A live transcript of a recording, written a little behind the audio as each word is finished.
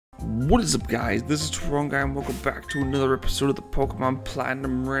What is up, guys? This is Tron Guy, and welcome back to another episode of the Pokemon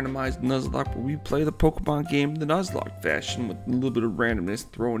Platinum Randomized Nuzlocke, where we play the Pokemon game the Nuzlocke fashion with a little bit of randomness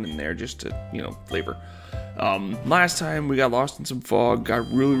thrown in there just to, flavor. Last time we got lost in some fog,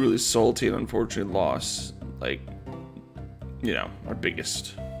 got really salty, and unfortunately lost, our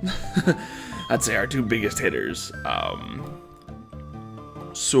biggest, I'd say our two biggest hitters.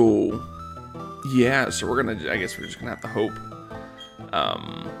 So we're gonna, I guess we're just gonna have to hope.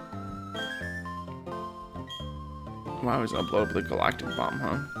 Wow, he's gonna blow up the galactic bomb,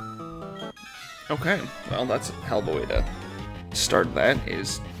 huh? Okay, well, that's a hell of a way to start that,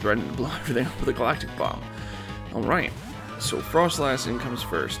 is threatening to blow everything up with a galactic bomb. Alright, so Frostlassin comes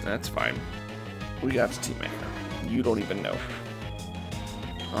first, that's fine. We got the Team-Maker. You don't even know.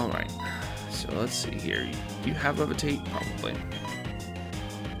 Alright, so let's see here. You have Levitate? Probably.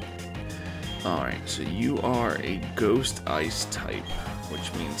 Alright, so you are a Ghost Ice type,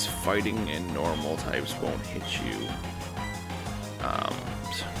 which means fighting and normal types won't hit you.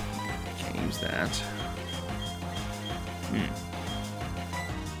 So can't use that.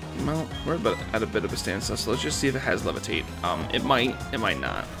 Well, we're at a bit of a standstill, so let's just see if it has Levitate. It might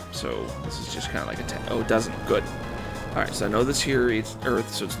not. So this is just kind of like a 10. Oh, it doesn't. Good. Alright, so I know this here is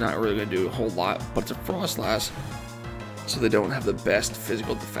Earth, so it's not really going to do a whole lot, but it's a Frostlass, so they don't have the best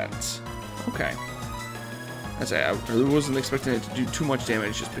physical defense. Okay. I really wasn't expecting it to do too much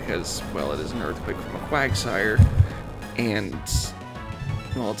damage just because, well, it is an Earthquake from a Quagsire, and,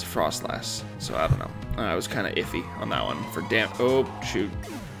 well, it's a Frostlass, so I don't know. I was kind of iffy on that one for oh, shoot.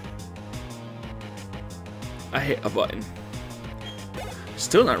 I hit a button.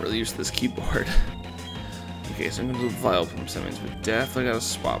 Still not really used to this keyboard. Okay, so I'm going to do Vileplume, so that means we definitely got to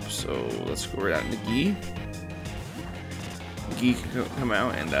swap, so let's go right out into Gee. Gee can come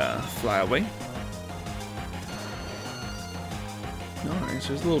out and fly away. Alright, so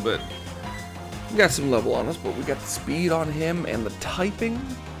there's a little bit. We got some level on us, but we got the speed on him and the typing.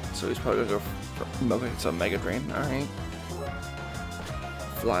 So he's probably gonna go for some Mega Drain. Alright.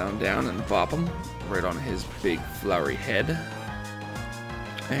 Fly on down and bop him right on his big flowery head.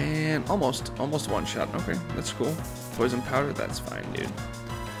 And almost one shot. Okay, that's cool. Poison powder, that's fine, dude.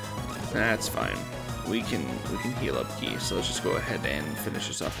 That's fine. We can heal up Gee, so let's just go ahead and finish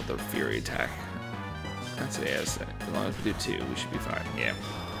this off with a Fury attack. That's it, as long as we do two, we should be fine. Yeah.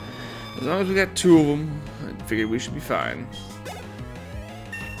 As long as we got two of them, I figured we should be fine.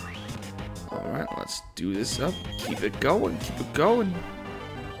 Alright, let's do this up. Keep it going, keep it going.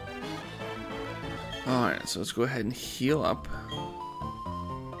 Alright, so let's go ahead and heal up.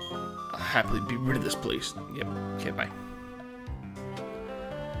 I'll happily be rid of this place. Yep, okay, bye.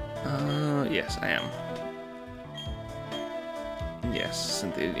 Yes, I am. Yes,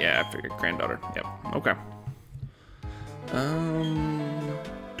 Cynthia, yeah, I figured granddaughter. Yep, okay.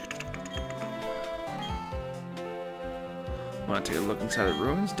 Want to take a look inside the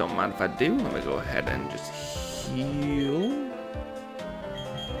ruins? Don't mind if I do. Let me go ahead and just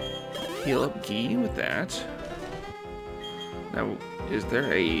heal up Gee with that. Now, is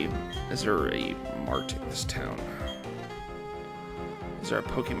there a mart in this town? Is there a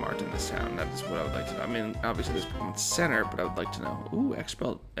Pokemart in this town? That is what I would like to know. I mean, obviously there's Pokemon Center, but I would like to know. Ooh,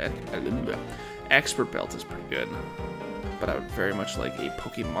 Expert Belt is pretty good. But I would very much like a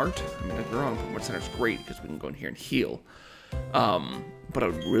Pokemart. I mean, don't get me wrong, Pokemon Center is great because we can go in here and heal. But I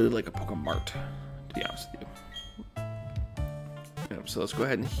would really like a Pokemart, to be honest with you. Yep, so let's go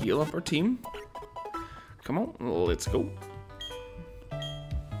ahead and heal up our team. Come on, let's go.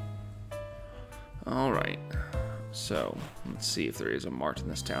 Alright. So, let's see if there is a mart in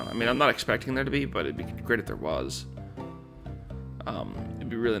this town. I mean, I'm not expecting there to be, but it'd be great if there was. It'd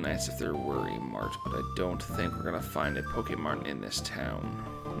be really nice if there were a mart, but I don't think we're gonna find a Pokemart in this town.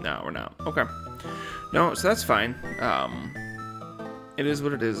 No, we're not. Okay. No, so that's fine. It is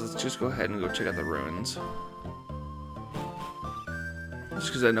what it is. Let's just go ahead and go check out the ruins. Just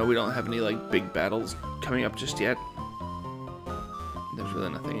because I know we don't have any, big battles coming up just yet. There's really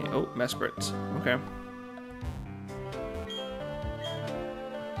nothing. Oh, Mesperits. Okay.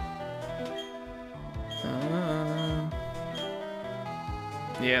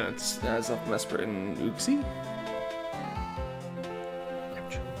 Yeah, that's off Mesprit and Uxie.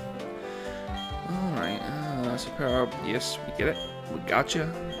 Alright, so power up. Yes, we get it. We gotcha.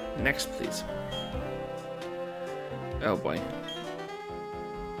 Next, please. Oh boy.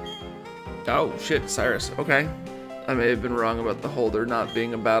 Oh shit, Cyrus. Okay. I may have been wrong about the Holder not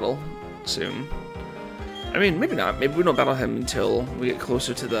being a battle soon. I mean, maybe not. Maybe we don't battle him until we get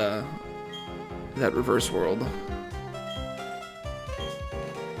closer to that reverse world.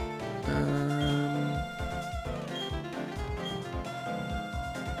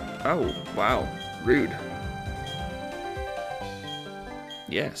 Oh, wow. Rude.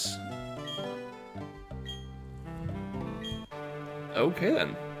 Yes. Okay,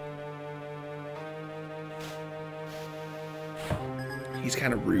 then. He's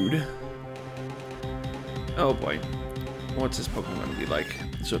kind of rude. Oh, boy. What's this Pokemon going to be like?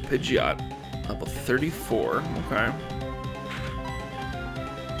 So, Pidgeot, level 34. Okay.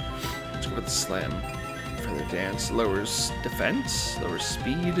 Let's go with the Slam. Feather Dance lowers defense, lowers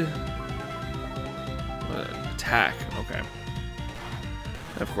speed, attack. Okay.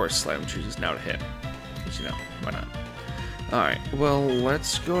 And of course, Slam chooses now to hit. Because, you know, why not? Alright, well,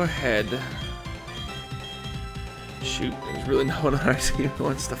 let's go ahead. Shoot, there's really no one on our team who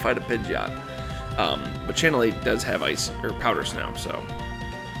wants to fight a Pidgeot. But Channel 8 does have Ice, or Powder Snow, so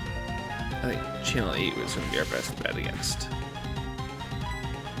I think Channel 8 was going to be our best bet against.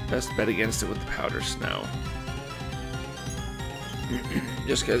 Best bet against it with the Powder Snow.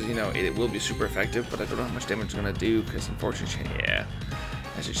 Just because, you know, it will be super effective, but I don't know how much damage it's going to do, because unfortunately, yeah.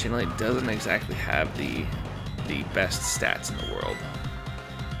 Actually, Channel 8 doesn't exactly have the best stats in the world.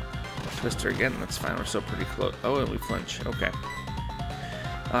 Twister again, that's fine, we're still pretty close. Oh, and we flinch, okay.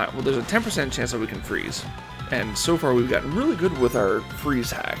 Alright, well, there's a 10% chance that we can freeze. And so far, we've gotten really good with our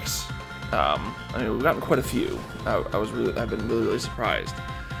freeze hacks. I mean, we've gotten quite a few. I've been really surprised.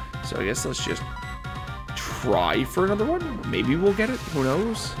 So I guess let's just try for another one. Maybe we'll get it. Who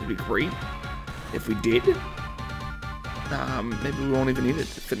knows? It'd be great if we did. Maybe we won't even need it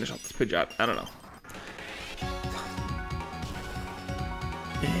to finish off this Pidgeot. I don't know.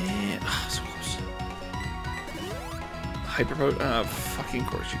 So close. Hyper fucking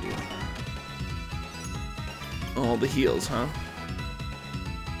course you do. All the heals, huh?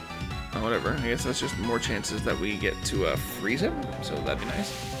 Oh, whatever. I guess that's just more chances that we get to freeze him. So that'd be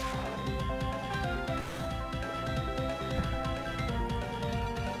nice.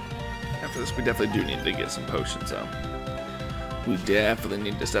 After this, we definitely do need to get some potions, though. We definitely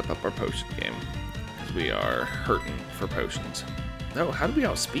need to step up our potion game. Because we are hurting for potions. Oh, how do we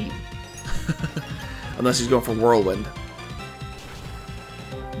outspeed? Unless he's going for Whirlwind.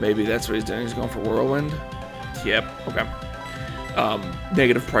 Maybe that's what he's doing. He's going for Whirlwind. Yep, okay.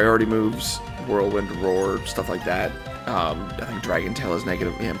 Negative priority moves, Whirlwind, Roar, stuff like that. I think Dragon Tail is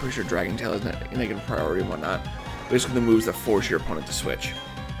negative. Yeah, I'm pretty sure Dragon Tail is negative priority and whatnot. Basically, the moves that force your opponent to switch.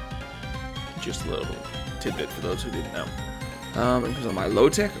 Just a little tidbit for those who didn't know. In terms of my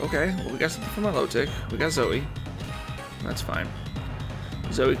Milotic, okay. Well, we got something for my Milotic. We got Zoe. That's fine.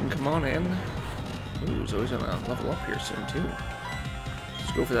 Zoe can come on in. Ooh, Zoe's gonna level up here soon, too.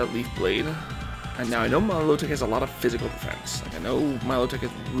 Let's go for that Leaf Blade. And now I know Milotic has a lot of physical defense. Like, I know Milotic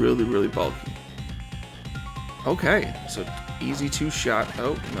is really bulky. Okay, so easy two-shot.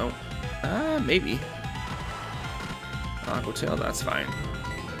 Oh, no. Maybe. Aqua Tail, that's fine.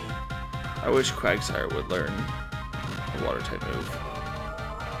 I wish Quagsire would learn a water-type move.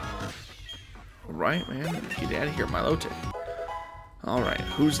 Alright, man. Get out of here, Milotic. Alright,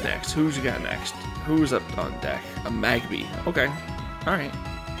 who's next? Who's you got next? Who's up on deck? A Magby. Okay. Alright.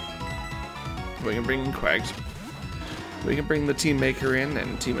 We can bring in Quags. We can bring the Team Maker in,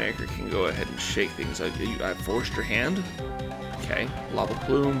 and Team Maker can go ahead and shake things. I forced your hand. Okay. Lava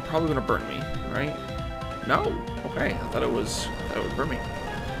Plume. Probably gonna burn me, right? No. Okay. I thought it would burn me.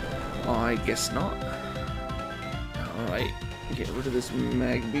 Oh, I guess not. Alright. Get rid of this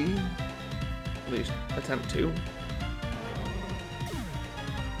Magby. At least attempt to.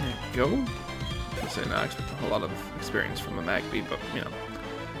 There we go. I say not expect a whole lot of experience from a Magby, but you know.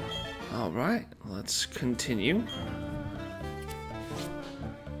 Alright, let's continue.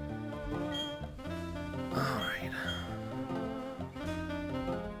 Alright.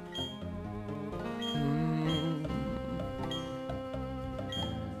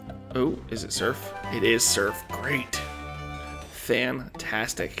 Oh, is it Surf? It is Surf. Great.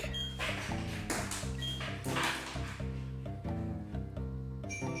 Fantastic.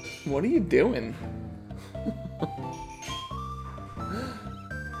 What are you doing?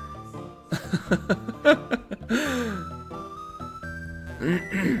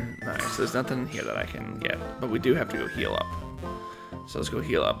 Alright, so there's nothing here that I can get, but we do have to go heal up. So let's go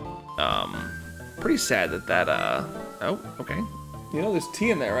heal up. Pretty sad that oh, okay. You know there's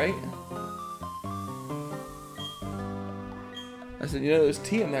tea in there, right? I said, you know there's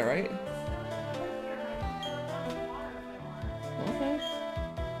tea in there, right? Okay.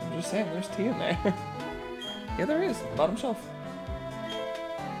 I'm just saying, there's tea in there. Yeah, there is. Bottom shelf.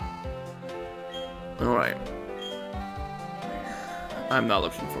 Alright. I'm not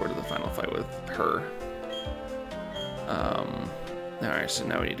looking forward to the final fight with her. Alright, so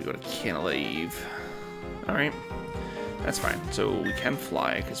now we need to go to Canalave. Alright. That's fine. So we can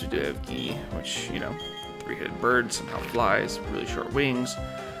fly, because we do have E, which, you know, three-headed bird somehow flies, really short wings.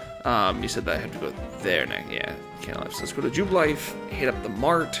 You said that I have to go there now. Yeah, can't live. So let's go to Jubilife, hit up the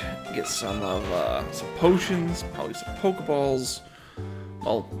mart, get some of some potions, probably some Pokeballs.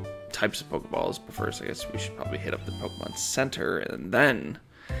 All types of Pokeballs, but first I guess we should probably hit up the Pokemon Center, and then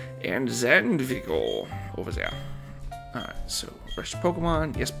we go over there. Alright, so rush to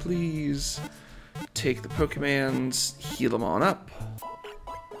Pokemon, yes please. Take the Pokemons, heal them on up.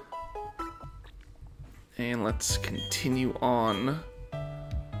 And let's continue on.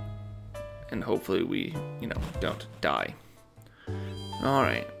 And hopefully we, you know, don't die.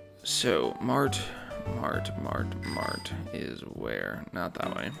 Alright, so Mart is where? Not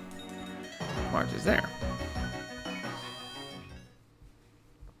that way. Mart is there.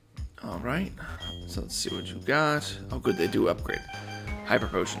 Alright, so let's see what you got. Oh good, they do upgrade. Hyper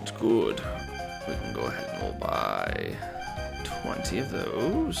Potions, good. We can go ahead and we'll buy 20 of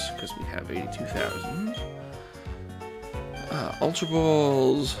those, because we have 82,000. Ultra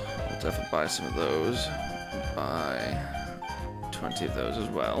Balls, we'll definitely buy some of those. Buy 20 of those as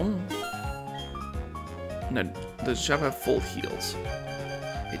well. Now, does the shop have full heals?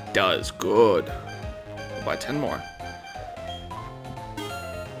 It does, good. We'll buy 10 more.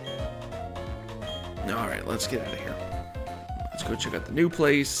 Alright, let's get out of here. Let's go check out the new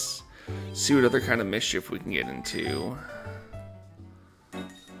place. See what other kind of mischief we can get into.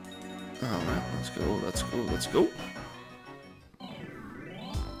 Alright, let's go.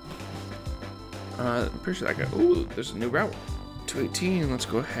 I'm pretty sure that guy... Ooh, there's a new route. 218, let's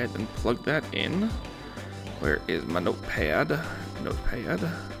go ahead and plug that in. Where is my notepad?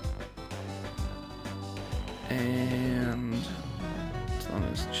 And... as long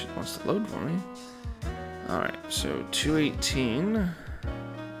as it wants to load for me. Alright, so 218...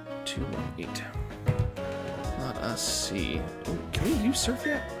 218. Let us see. Oh, can we use Surf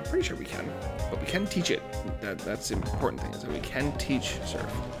yet? I'm pretty sure we can. But we can teach it. That's the important thing, is that we can teach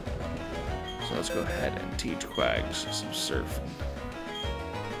Surf. So let's go ahead and teach Quags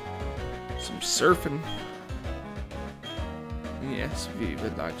some surfing. Yes,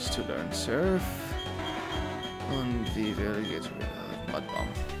 Viva likes to learn surf. And Viva gets rid of Mud Bomb.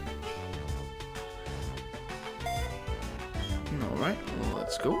 Alright,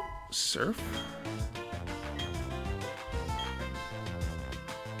 let's go. Surf.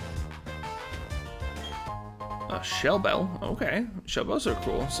 A Shell Bell. Okay. Shell Bells are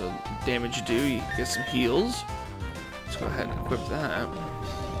cool. So damage you do, you get some heals. Let's go ahead and equip that.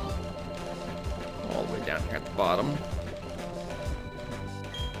 All the way down here at the bottom.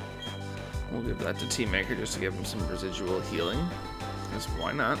 We'll give that to Teammaker just to give him some residual healing. Because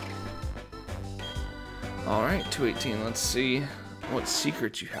why not? Alright, 218. Let's see what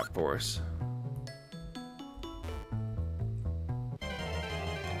secrets you have for us.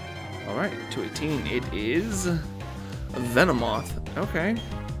 Alright, 218. It is a Venomoth. Okay.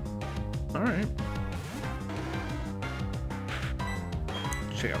 Alright.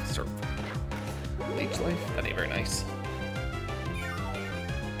 Check out the surf. Leech Life. That ain't very nice.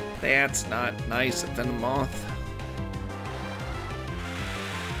 That's not nice, a Venomoth.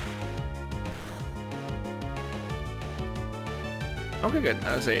 Okay, good.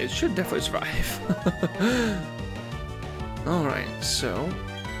 I would say it should definitely survive. Alright, so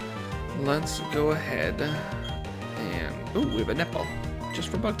let's go ahead and... Ooh, we have a netball. Just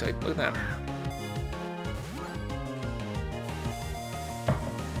for bug type. Look at that.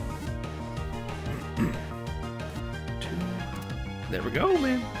 There we go,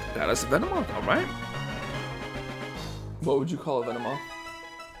 man. Got us a Venomoth. Alright. What would you call a Venomoth?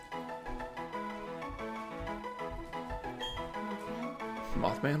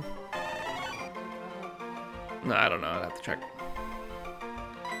 Mothman? No, I don't know. I'd have to check.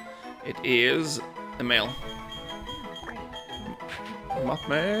 It is a male.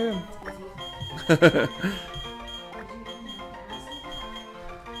 Mothman.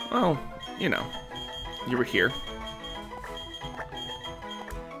 Well, you know, you were here.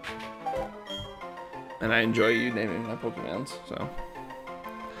 And I enjoy you naming my Pokemons, so.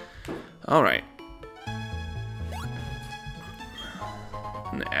 Alright.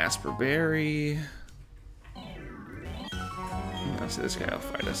 An Asperberry. I see this guy will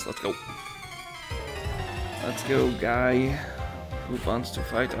fight us. Let's go. Let's go, guy. Who wants to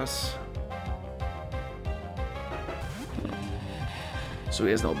fight us? So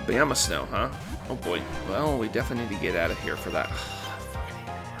he has no Bama Snow, huh? Oh boy. Well, we definitely need to get out of here for that.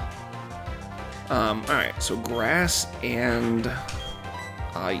 Alright, so grass and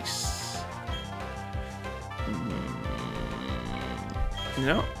ice. You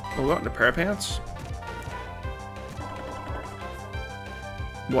know, we'll go out into Parapants.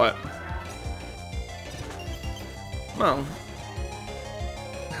 What? Well,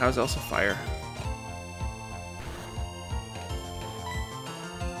 how's Elsa fire?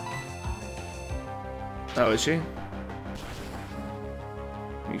 Oh, is she?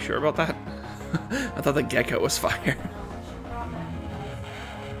 Are you sure about that? I thought the gecko was fire.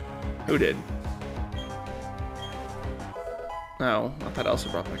 Who did? Oh, I thought Elsa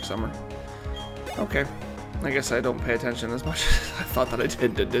brought back summer. Okay. I guess I don't pay attention as much as I thought that I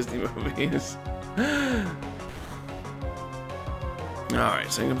did to Disney movies.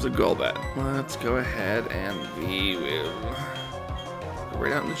 Alright, so here comes a Golbat. Let's go ahead and we will go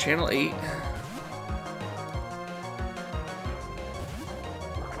right out into Channel 8.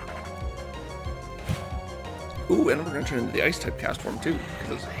 Ooh, and we're going to turn into the Ice-type cast form too,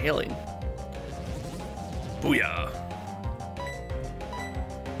 because hailing. Booyah!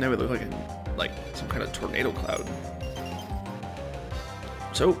 Now we look like some kind of tornado cloud.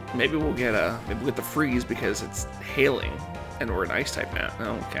 So maybe we'll get the freeze because it's hailing, and we're an Ice-type now.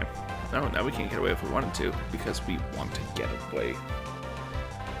 Oh, okay. No, now we can't get away if we wanted to because we want to get away.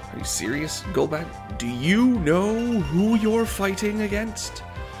 Are you serious, Golbat? Do you know who you're fighting against?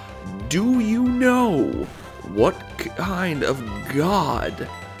 Do you know what kind of god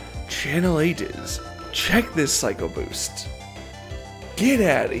Channel 8 is? Check this Psycho Boost. Get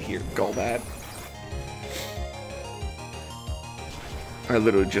out of here, Golbat. I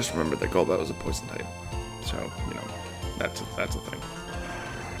literally just remembered that Golbat was a poison type. So, you know, that's a thing.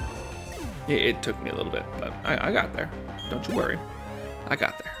 It took me a little bit, but I got there. Don't you worry. I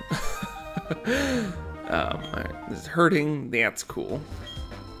got there. Alright, this is hurting. That's cool.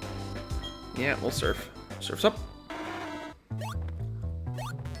 Yeah, we'll surf. Surf's up.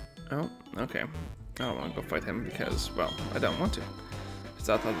 Oh, okay. I don't want to go fight him because, well, I don't want to. Because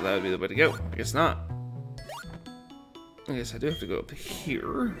I thought that would be the way to go. I guess not. I guess I do have to go up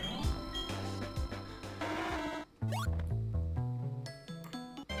here.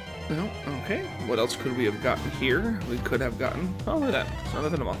 No, okay. What else could we have gotten here? We could have gotten... Oh, look at that. It's not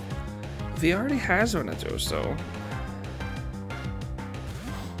nothing at all. He already has Veneto, so...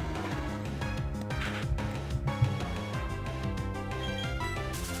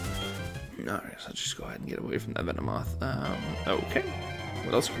 Alright, so let's just go ahead and get away from that Venomoth. Okay.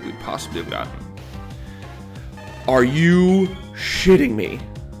 What else could we possibly have gotten? Are you shitting me?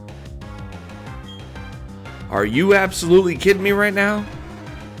 Are you absolutely kidding me right now?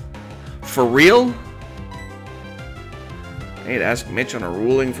 For real? I need to ask Mitch on a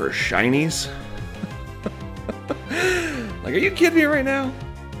ruling for shinies? Like, are you kidding me right now?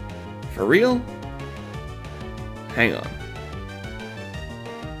 For real? Hang on.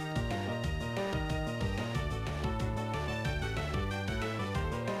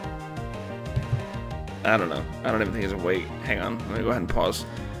 I don't know. I don't even think he's awake. Hang on. Let me go ahead and pause.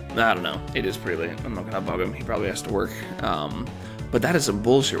 I don't know. It is pretty late. I'm not gonna bug him. He probably has to work. But that is some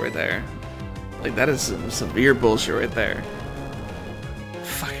bullshit right there. Like, that is some severe bullshit right there.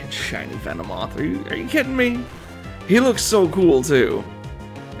 Fucking shiny Venomoth. Are you kidding me? He looks so cool, too.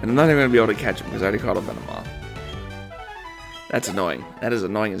 And I'm not even gonna be able to catch him because I already caught a Venomoth. That's annoying. That is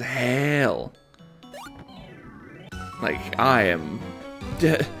annoying as hell. Like, I am...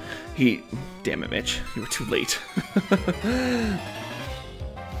 Damn it, Mitch. You were too late.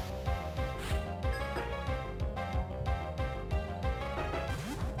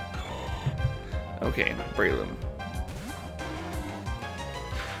 Okay, Breloom.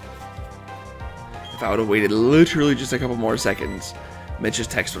 If I would have waited literally just a couple more seconds, Mitch's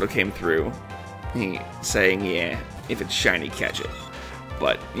text would have came through. Saying, yeah, if it's shiny, catch it.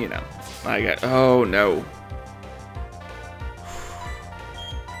 But, you know, I got... Oh, no.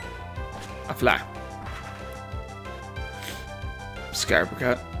 A fly.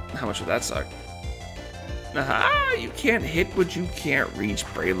 Scarpercut. How much would that suck? Aha! You can't hit what you can't reach,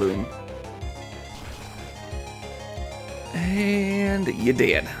 Breloom. And you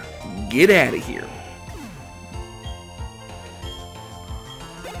dead. Get out of here.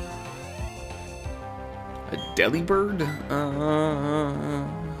 A Delibird?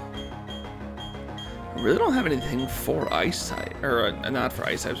 I really don't have anything for ice type, or not for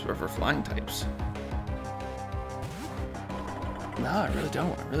ice types, but for flying types. No, I really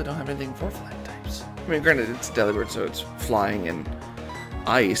don't. I really don't have anything for flying types. I mean, granted, it's a Delibird, so it's flying and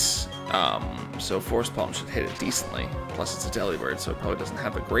ice. So Force Palm should hit it decently. Plus, it's a Delibird, so it probably doesn't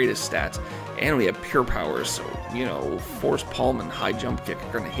have the greatest stats. And we have Pure Powers, so, you know, Force Palm and High Jump Kick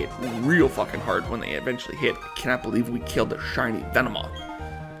are going to hit real fucking hard when they eventually hit. I cannot believe we killed a shiny Venomoth.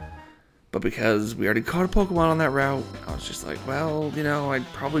 But because we already caught a Pokemon on that route, I was just like, well, you know, I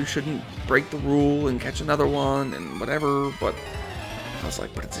probably shouldn't break the rule and catch another one and whatever, but I was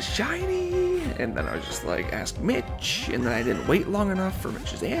like, but it's a shiny. And then I was just like, ask Mitch. And then I didn't wait long enough for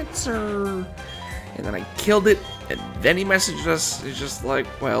Mitch's answer. And then I killed it. And then he messaged us. He's just like,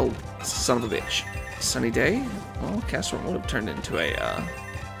 well, son of a bitch. Sunny day? Well, Casserole would have turned into a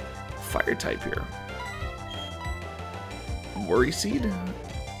fire type here. Worry seed?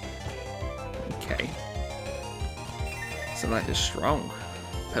 Okay. Sunlight is strong.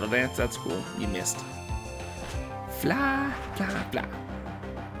 Pedal dance, that's cool. You missed. Fly, fly, fly.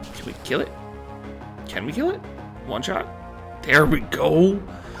 Can we kill it? Can we kill it? One shot? There we go.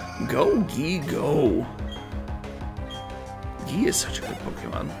 Go, Gee, go. Gee is such a good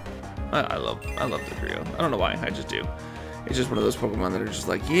Pokemon. I love the trio. I don't know why, I just do. It's just one of those Pokemon that are just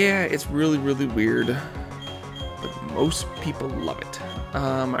like, yeah, it's really, really weird. But most people love it.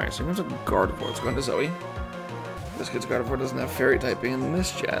 Alright, so I'm going to Gardevoir. Let's go into Zoe. This kid's Gardevoir doesn't have Fairy typing in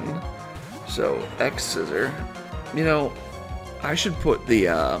this gen. So, X-Scissor. You know, I should put the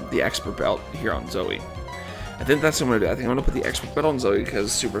Expert Belt here on Zoe. I think that's what I'm going to do. I think I'm going to put the Expert Belt on Zoe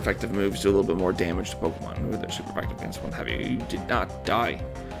because super effective moves do a little bit more damage to Pokemon. Ooh, they're super effective against one heavy. You did not die.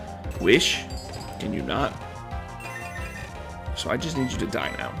 Wish? Can you not? So I just need you to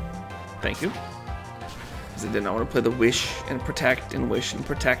die now. Thank you. Because I did not want to play the Wish and Protect and Wish and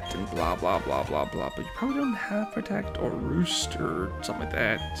Protect and blah, blah, blah, blah, blah. But you probably don't have Protect or Roost or something like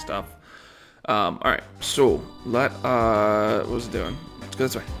that stuff. Alright, so what was it doing? Let's go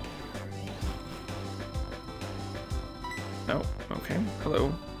this way. Oh, okay.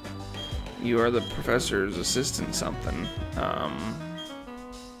 Hello. You are the professor's assistant something.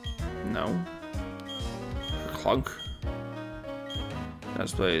 No. Clunk.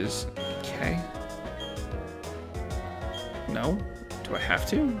 Let's plays. Okay. No. Do I have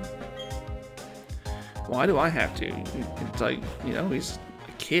to? Why do I have to? It's like, you know, he's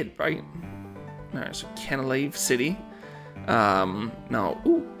a kid, right? Alright, so Canalave City. No.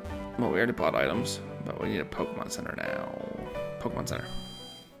 Ooh. Well, we already bought items, but we need a Pokemon Center now. Pokemon Center.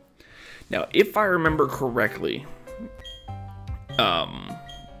 Now, if I remember correctly,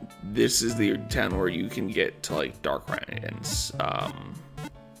 this is the town where you can get to, like, Darkrai's.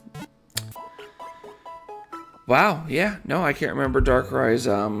 Wow, yeah. No, I can't remember Darkrai's,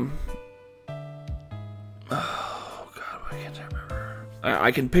 Oh, God, why can't I remember?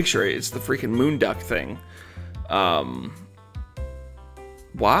 I can picture it. It's the freaking Moonduck thing.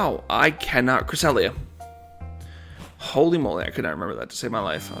 Wow, I cannot... Cresselia. Holy moly, I could not remember that to save my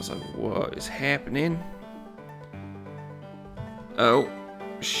life. I was like, what is happening? Oh,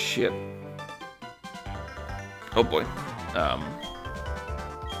 shit. Oh boy.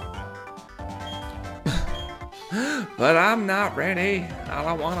 But I'm not ready. I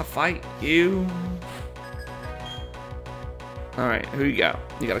don't want to fight you. Alright, who you got?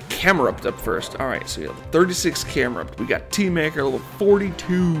 You got a Camerupt up first. Alright, so you have 36 Camerupt. We got T-Maker level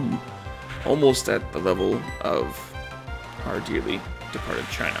 42. Almost at the level of our dearly departed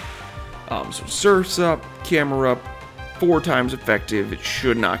China. So Surf's up, Camerupt, 4 times effective. It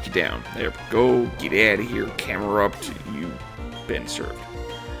should knock you down. There we go. Get out of here, Camerupt. You've been served.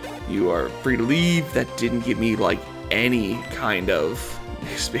 You are free to leave. That didn't give me, like, any kind of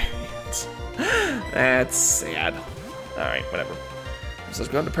experience. That's sad. Alright, whatever. So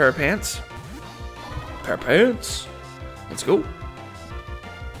let's go into Parapants. Parapants. Let's go.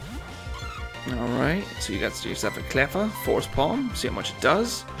 Alright, so you got yourself a Cleffa, Force Palm, see how much it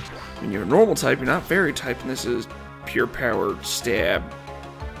does. When you're a normal type, you're not fairy type, and this is pure power, stab,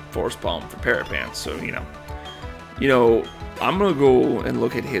 Force Palm for Parapants, so you know, I'm gonna go and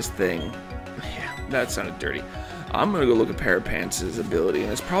look at his thing. Yeah, that sounded dirty. I'm gonna go look at Parapants' ability,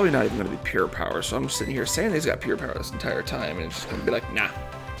 and it's probably not even gonna be pure power, so I'm sitting here saying he's got pure power this entire time, and it's just gonna be like, nah.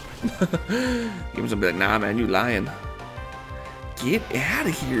 Game's gonna be like, nah, man, you lying. Get out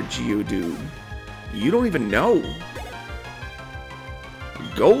of here, Geodude. You don't even know.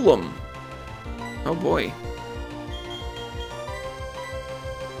 Golem. Oh boy.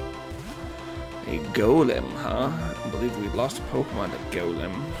 A Golem, huh? I believe we lost a Pokemon to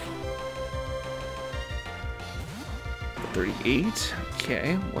Golem. 38.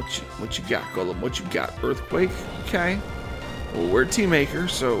 Okay. What you got, Golem? What you got? Earthquake? Okay. Well, we're Teammaker,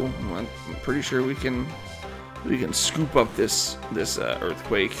 so I'm pretty sure we can scoop up this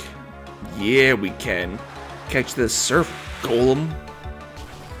Earthquake. Yeah, we can. Catch this Surf, Golem.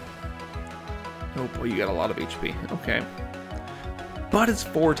 Oh boy, you got a lot of HP. Okay. But it's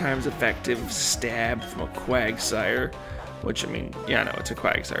 4 times effective stab from a Quagsire. Which, I mean, yeah, no, it's a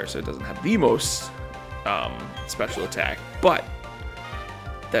Quagsire, so it doesn't have the most special attack. But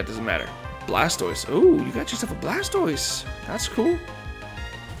that doesn't matter. Blastoise. Ooh, you got yourself a Blastoise. That's cool.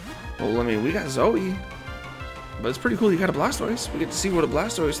 Well, I mean, we got Zoe. But it's pretty cool you got a Blastoise. We get to see what a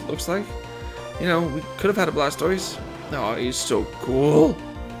Blastoise looks like. You know, we could have had a Blastoise. Oh, he's so cool.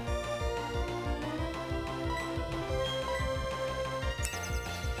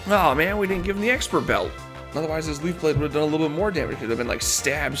 Oh man, we didn't give him the Expert Belt. Otherwise, his Leaf Blade would have done a little bit more damage. It would have been like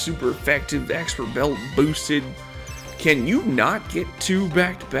stab, super effective, Expert Belt boosted. Can you not get 2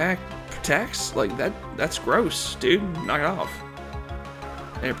 back-to-back attacks? Like, that's gross, dude. Knock it off.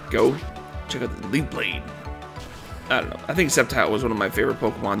 There we go. Check out the Leaf Blade. I don't know. I think Sceptile was one of my favorite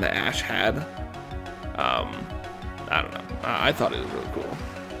Pokemon that Ash had. I don't know. I thought it was really cool.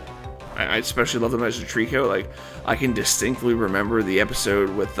 I especially love them as a Trico. Like, I can distinctly remember the episode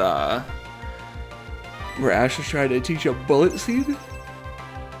with, where Ash was trying to teach a Bullet Seed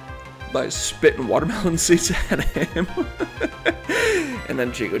by spitting watermelon seeds at him. And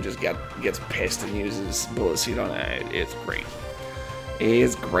then Chico just gets pissed and uses Bullet Seed on it. It's great.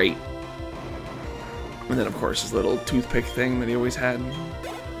 It's great. And then, of course, his little toothpick thing that he always had.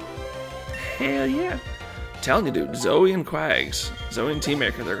 Hell yeah. I'm telling you, dude, Zoe and Quags, Zoe and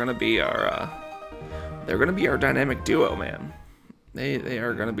Teamaker, they're gonna be our dynamic duo, man. They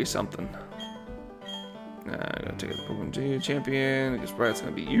are gonna be something. I'm gonna take it to Pokemon G champion. I guess Brad's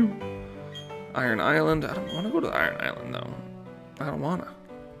gonna be you. Iron Island. I don't want to go to the Iron Island though. I don't wanna.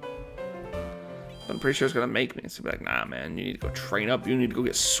 But I'm pretty sure it's gonna make me. It's gonna be like, nah, man. You need to go train up. You need to go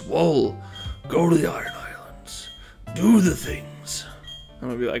get swole. Go to the Iron Islands. Do the things. I'm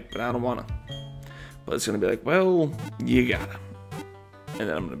gonna be like, but I don't wanna. But it's gonna be like, well, you gotta. And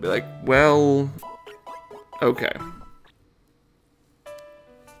then I'm gonna be like, well, okay.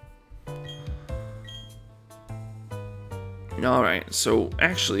 Alright, so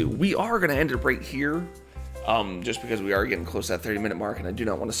actually, we are going to end it right here, just because we are getting close to that 30-minute mark, and I do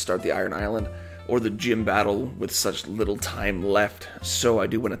not want to start the Iron Island or the gym battle with such little time left. So I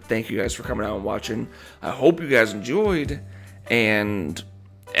do want to thank you guys for coming out and watching. I hope you guys enjoyed, and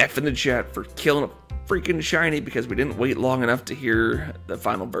F in the chat for killing a freaking shiny because we didn't wait long enough to hear the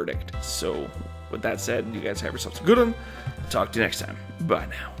final verdict. So with that said, you guys have yourselves a good one. Talk to you next time. Bye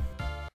now.